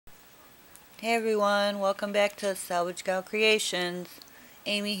Hey everyone, welcome back to Salvage Gal Creations.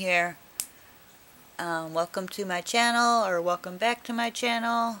 Amy here. Welcome to my channel, or welcome back to my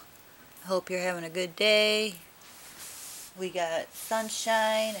channel. Hope you're having a good day. We got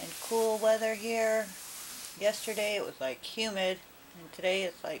sunshine and cool weather here. Yesterday it was like humid, and today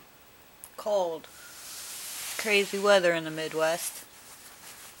it's like cold. Crazy weather in the Midwest.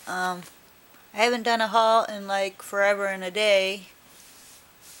 I haven't done a haul in like forever and a day.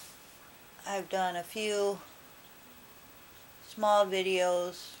 I've done a few small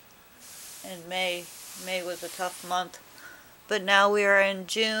videos in May. May was a tough month. But now we are in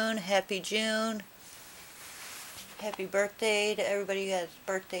June. Happy June. Happy birthday to everybody who has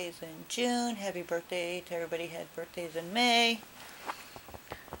birthdays in June. Happy birthday to everybody who had birthdays in May.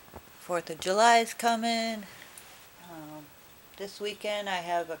 4th of July is coming. This weekend I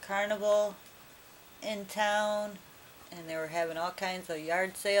have a carnival in town, and they were having all kinds of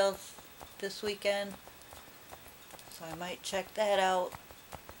yard sales this weekend. So I might check that out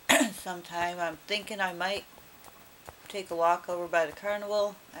sometime. I'm thinking I might take a walk over by the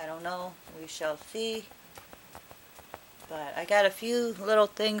carnival. I don't know. We shall see. But I got a few little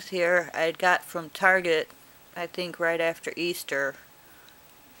things here I got from Target, I think right after Easter.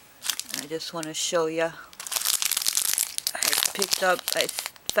 I just want to show you. I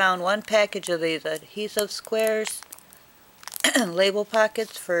found one package of these adhesive squares, label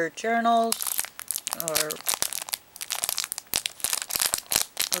pockets for journals or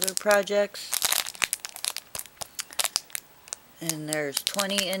other projects. And there's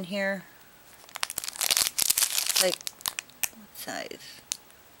 20 in here. Like, what size?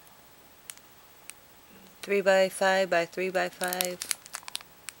 3 by 5 by 3 by 5.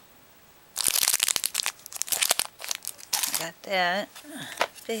 I got that.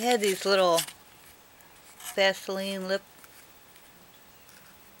 They had these little Vaseline lip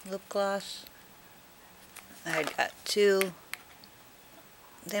gloss. I got 2.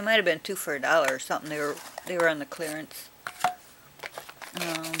 They might have been 2 for $1 or something. They were on the clearance.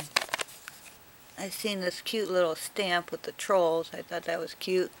 I seen this cute little stamp with the trolls. I thought that was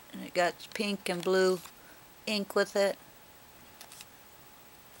cute, and it got pink and blue ink with it.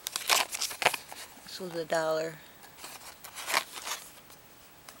 This was $1.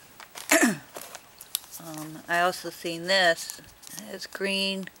 I also seen this. It has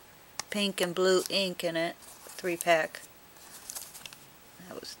green, pink, and blue ink in it. 3-pack.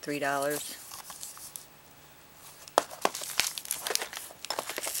 That was $3.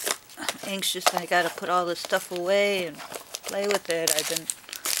 I'm anxious. I gotta put all this stuff away and play with it. I've been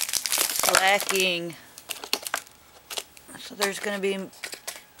slacking. So there's gonna be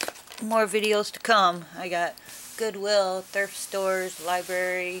more videos to come. I got Goodwill, thrift stores,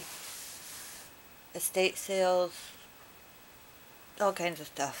 library, estate sales, all kinds of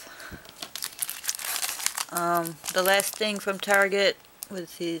stuff. The last thing from Target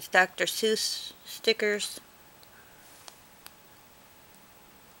was these Dr. Seuss stickers.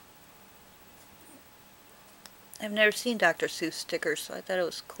 I've never seen Dr. Seuss stickers, so I thought it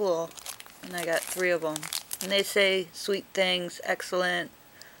was cool. And I got 3 of them. And they say sweet things, excellent,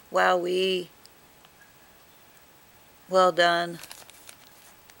 wowee, well done.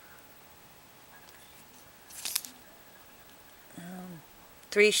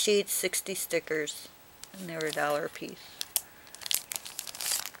 3 sheets, 60 stickers, and they were $1 a piece.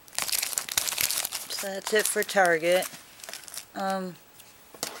 So that's it for Target. I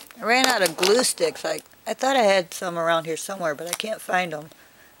ran out of glue sticks. I thought I had some around here somewhere, but I can't find them.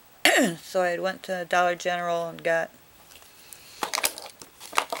 So I went to Dollar General and got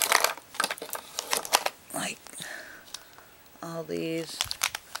like all these.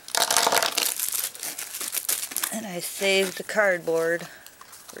 And I saved the cardboard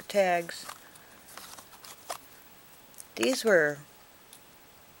for tags. These were,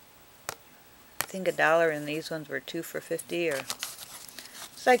 I think, $1, and these ones were 2 for $50, or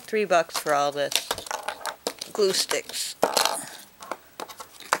it's like $3 for all this glue sticks.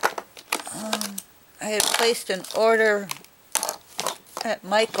 I had placed an order at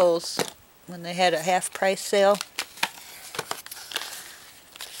Michael's when they had a half price sale,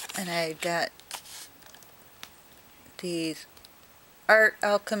 and I got these Art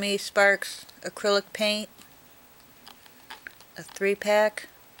Alchemy Sparks acrylic paint, a 3-pack.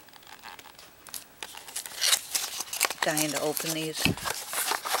 Dying to open these.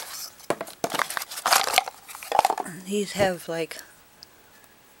 These have like,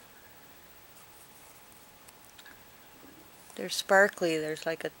 they're sparkly. There's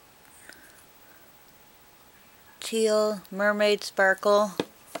like a teal mermaid sparkle.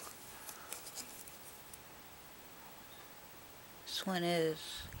 This one is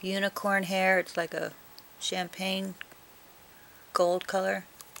unicorn hair. It's like a champagne gold color.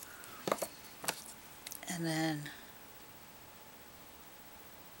 And then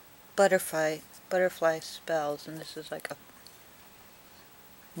butterfly spells, and this is like a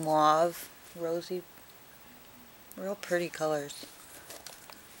mauve, rosy, real pretty colors.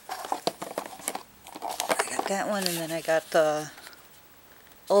 I got that one, and then I got the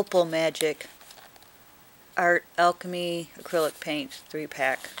Opal Magic Art Alchemy acrylic paints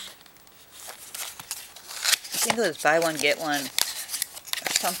 3-pack. I think it was buy one get one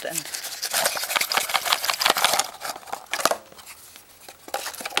or something.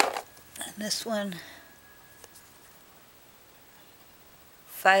 And this one,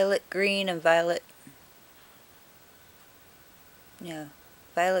 violet green and violet. Yeah,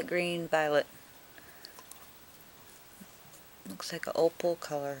 violet green, violet. Looks like an opal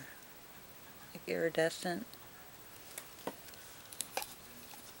color, like iridescent.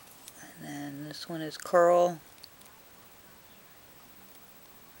 And then this one is coral.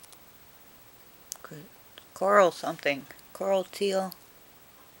 Coral something. Coral teal.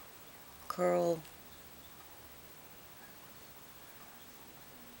 Coral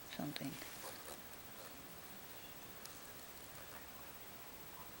something.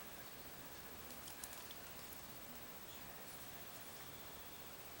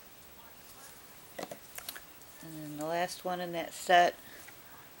 And then the last one in that set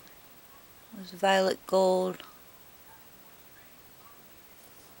was violet gold.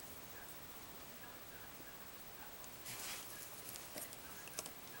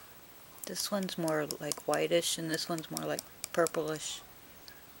 This one's more like whitish, and this one's more like purplish.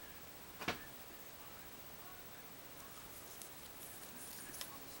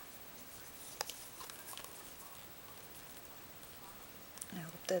 I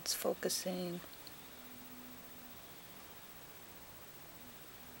hope that's focusing.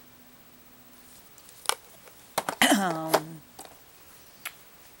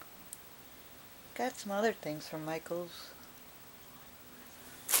 Got some other things from Michaels.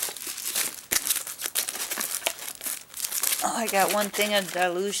 Oh, I got one thing of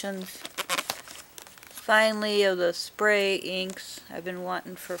Dilutions. Finally, of the spray inks I've been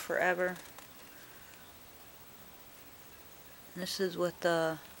wanting for forever. This is with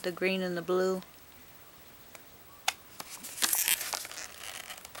the green and the blue.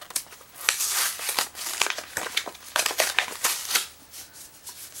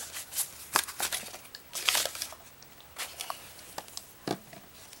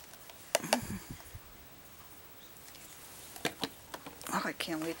 Oh, I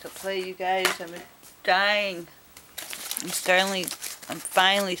can't wait to play, you guys. I'm dying. I'm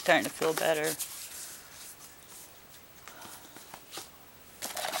finally starting to feel better.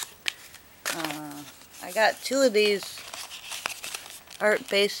 I got 2 of these Art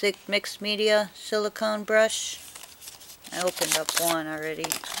Basic Mixed Media silicone brush. I opened up one already,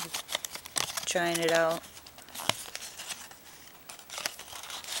 trying it out.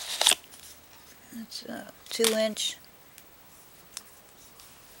 It's a 2-inch.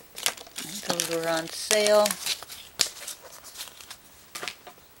 Those were on sale.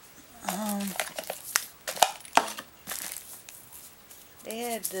 They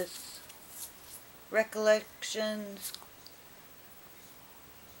had this Recollections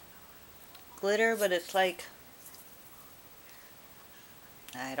glitter, but it's like,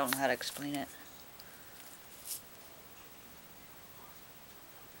 I don't know how to explain it.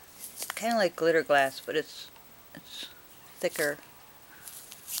 Kind of like glitter glass, but it's thicker.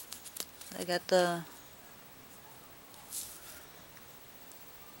 I got it's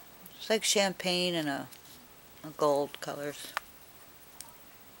like champagne and a gold colors.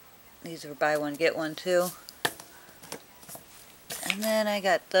 These are buy one get one too. And then I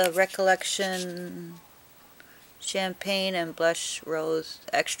got the Recollection Champagne and Blush Rose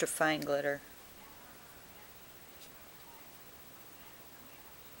Extra Fine Glitter.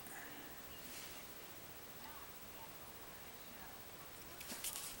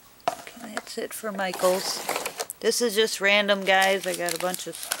 Okay, that's it for Michaels. This is just random, guys. I got a bunch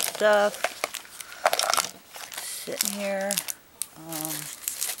of stuff sitting here.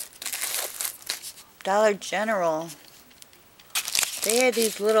 Dollar General. They had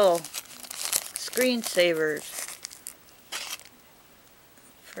these little screensavers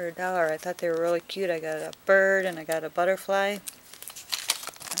for $1. I thought they were really cute. I got a bird and I got a butterfly.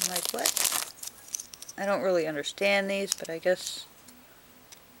 I'm like, what? I don't really understand these, but I guess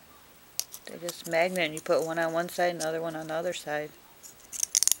they're just magnet, and you put one on one side and the other one on the other side.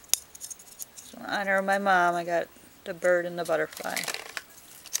 So in honor of my mom, I got the bird and the butterfly.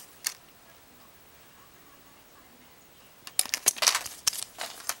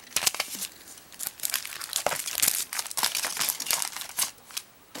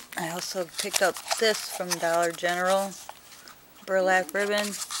 I also picked up this from Dollar General, burlap ribbon,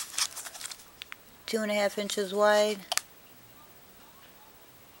 2.5 inches wide,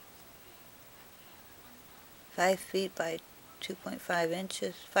 5 feet by 2.5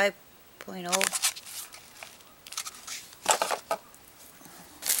 inches, 5.0.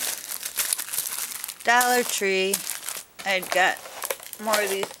 Dollar Tree, I'd got more of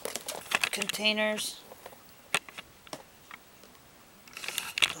these containers.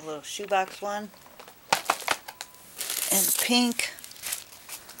 A little shoebox one. In pink.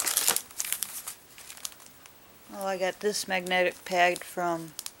 Oh, I got this magnetic pad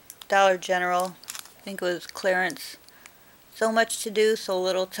from Dollar General. I think it was clearance. So much to do, so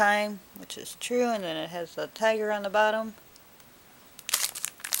little time, which is true. And then it has the tiger on the bottom.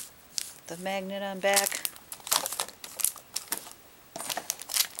 The magnet on back.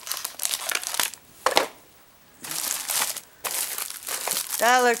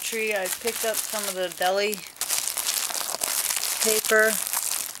 Dollar Tree, I picked up some of the deli paper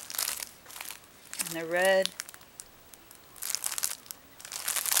in the red.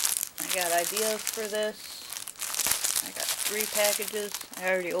 I got ideas for this. I got 3 packages.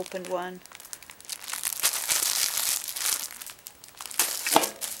 I already opened one.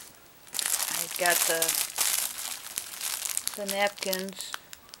 I got the napkins.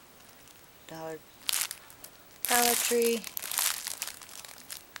 Dollar Tree.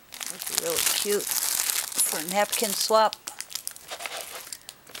 Those are really cute for a napkin swap.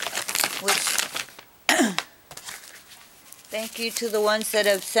 Which thank you to the ones that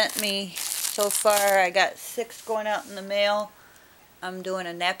have sent me so far. I got 6 going out in the mail. I'm doing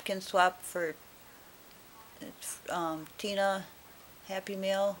a napkin swap for Tina Happy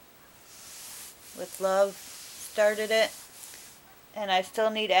Meal with Love started it, and I still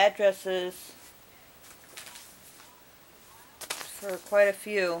need addresses for quite a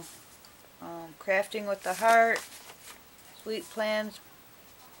few. Crafting with the Heart, Sweet Plans,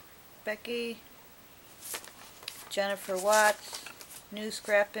 Becky, Jennifer Watts, New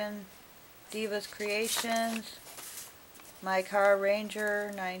Scrappin', Divas Creations, My Car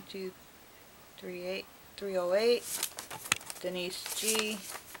Ranger 92308, Denise G,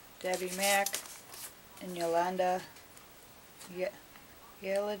 Debbie Mack, and Yolanda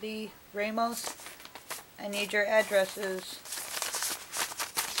Yelady Ramos. I need your addresses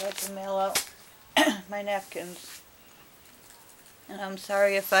so I can mail out my napkins. And I'm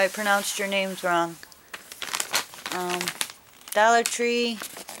sorry if I pronounced your names wrong. Dollar Tree,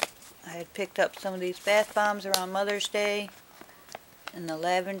 I had picked up some of these bath bombs around Mother's Day, and the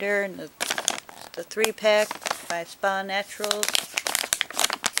lavender, and the 3-pack by Spa Naturals.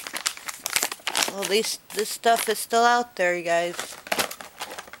 Well, this stuff is still out there, you guys.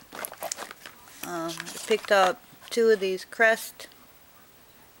 I picked up 2 of these Crest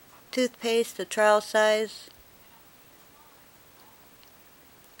toothpaste, the trial size.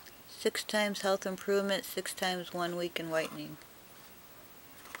 6 times health improvement, 6 times 1 week in whitening.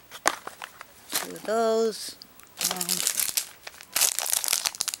 2 of those.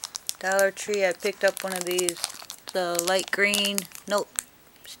 Dollar Tree, I picked up one of these, the light green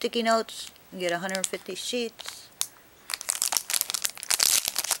sticky notes. You get 150 sheets.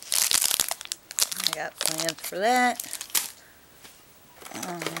 I got plans for that.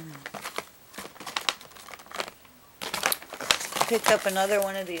 Picked up another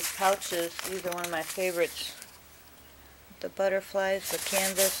one of these pouches. These are one of my favorites. The butterflies, the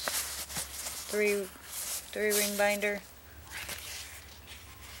canvas, 3 ring binder.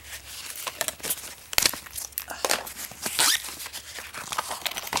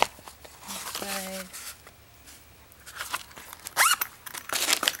 Inside.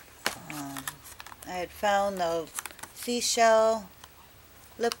 I had found the seashell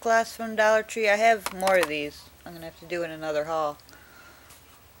lip gloss from Dollar Tree. I have more of these. I'm going to have to do in another haul.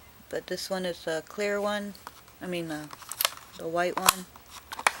 But this one is a clear one. I mean the white one.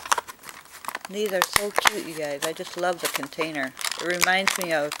 These are so cute, you guys. I just love the container. It reminds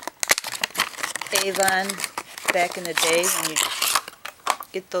me of Avon back in the day when you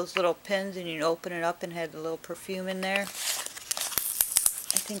get those little pins and you open it up and had the little perfume in there.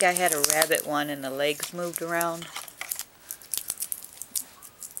 I think I had a rabbit one and the legs moved around.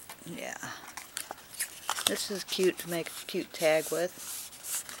 Yeah. This is cute to make a cute tag with.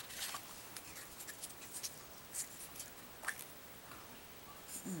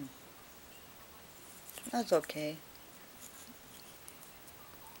 That's okay.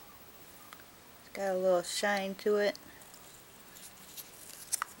 It's got a little shine to it.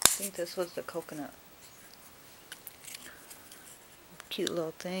 I think this was the coconut. Cute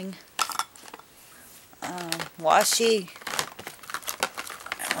little thing. Washi.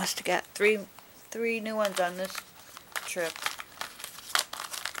 Must have got three new ones on this trip.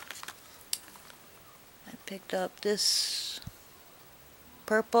 I picked up this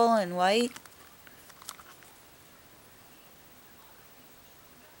purple and white.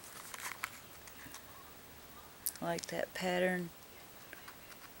 I like that pattern.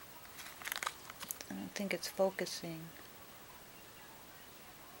 I don't think it's focusing.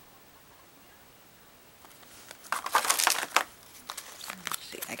 Let's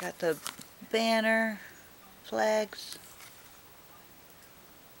see, I got the banner flags.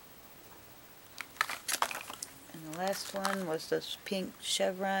 And the last one was this pink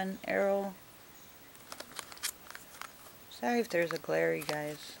chevron arrow. Sorry if there's a glare, you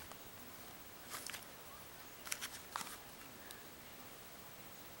guys.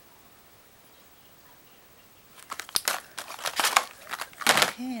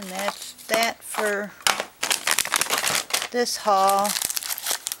 Okay, and that's that for this haul.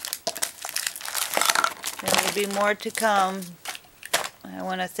 There will be more to come. I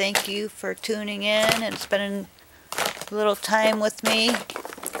want to thank you for tuning in and spending a little time with me.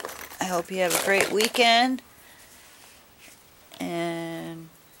 I hope you have a great weekend and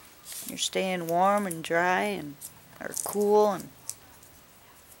you're staying warm and dry and or cool and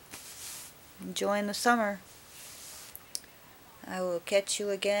enjoying the summer. I will catch you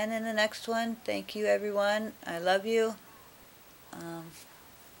again in the next one. Thank you, everyone. I love you.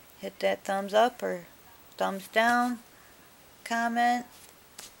 Hit that thumbs up or thumbs down. Comment.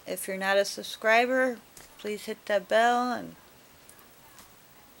 If you're not a subscriber, please hit that bell and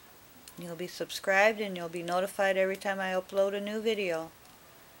you'll be subscribed and you'll be notified every time I upload a new video.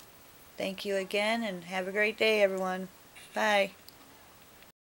 Thank you again and have a great day, everyone. Bye.